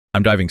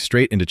I'm diving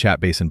straight into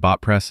Chatbase and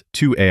Botpress,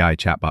 two AI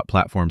chatbot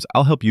platforms.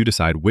 I'll help you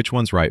decide which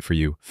one's right for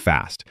you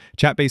fast.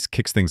 Chatbase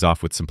kicks things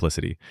off with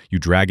simplicity. You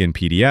drag in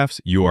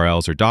PDFs,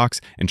 URLs, or docs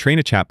and train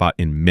a chatbot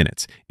in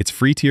minutes. Its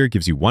free tier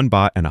gives you one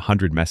bot and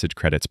 100 message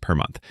credits per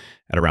month.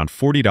 At around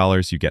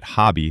 $40, you get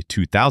Hobby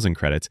 2,000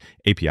 credits,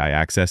 API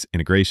access,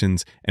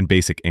 integrations, and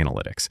basic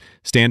analytics.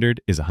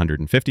 Standard is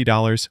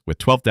 $150 with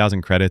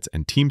 12,000 credits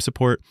and team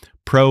support.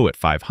 Pro at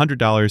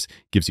 $500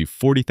 gives you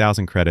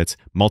 40,000 credits,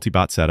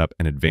 multi-bot setup,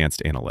 and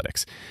advanced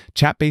analytics.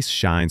 Chatbase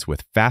shines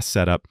with fast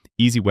setup,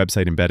 easy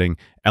website embedding,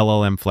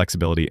 LLM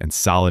flexibility, and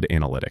solid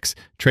analytics.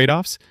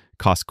 Trade-offs?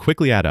 Costs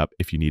quickly add up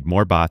if you need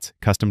more bots,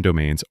 custom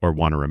domains, or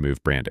want to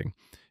remove branding.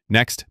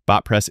 Next,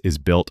 Botpress is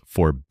built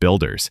for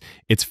builders.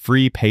 Its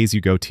free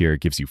pay-as-you-go tier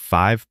gives you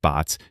 5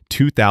 bots,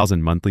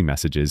 2,000 monthly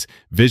messages,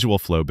 visual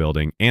flow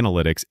building,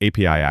 analytics,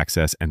 API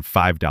access, and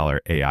 $5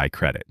 AI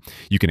credit.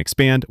 You can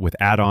expand with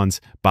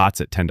add-ons,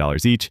 bots at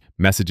 $10 each,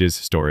 messages,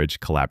 storage,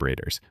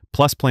 collaborators.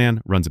 Plus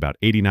plan runs about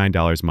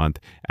 $89 a month,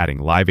 adding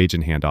live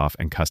agent handoff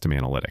and custom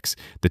analytics.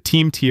 The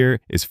team tier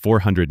is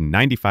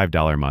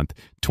 $495 a month,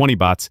 20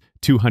 bots,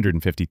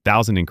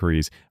 250,000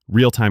 inquiries,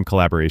 real-time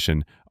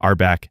collaboration,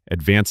 RBAC,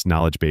 advanced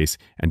knowledge base,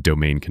 and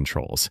domain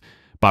controls.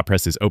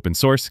 Botpress is open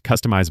source,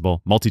 customizable,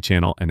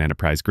 multi-channel, and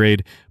enterprise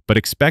grade, but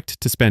expect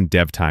to spend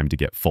dev time to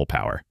get full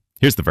power.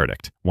 Here's the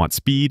verdict. Want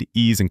speed,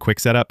 ease, and quick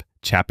setup?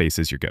 Chatbase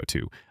is your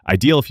go-to.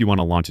 Ideal if you want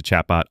to launch a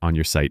chatbot on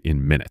your site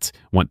in minutes.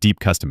 Want deep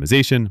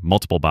customization,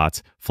 multiple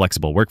bots,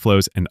 flexible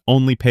workflows, and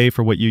only pay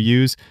for what you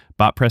use?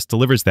 Botpress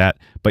delivers that,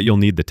 but you'll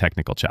need the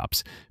technical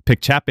chops.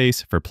 Pick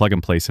Chatbase for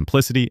plug-and-play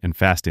simplicity and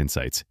fast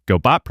insights. Go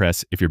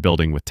Botpress if you're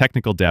building with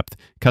technical depth,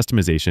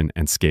 customization,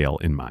 and scale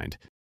in mind.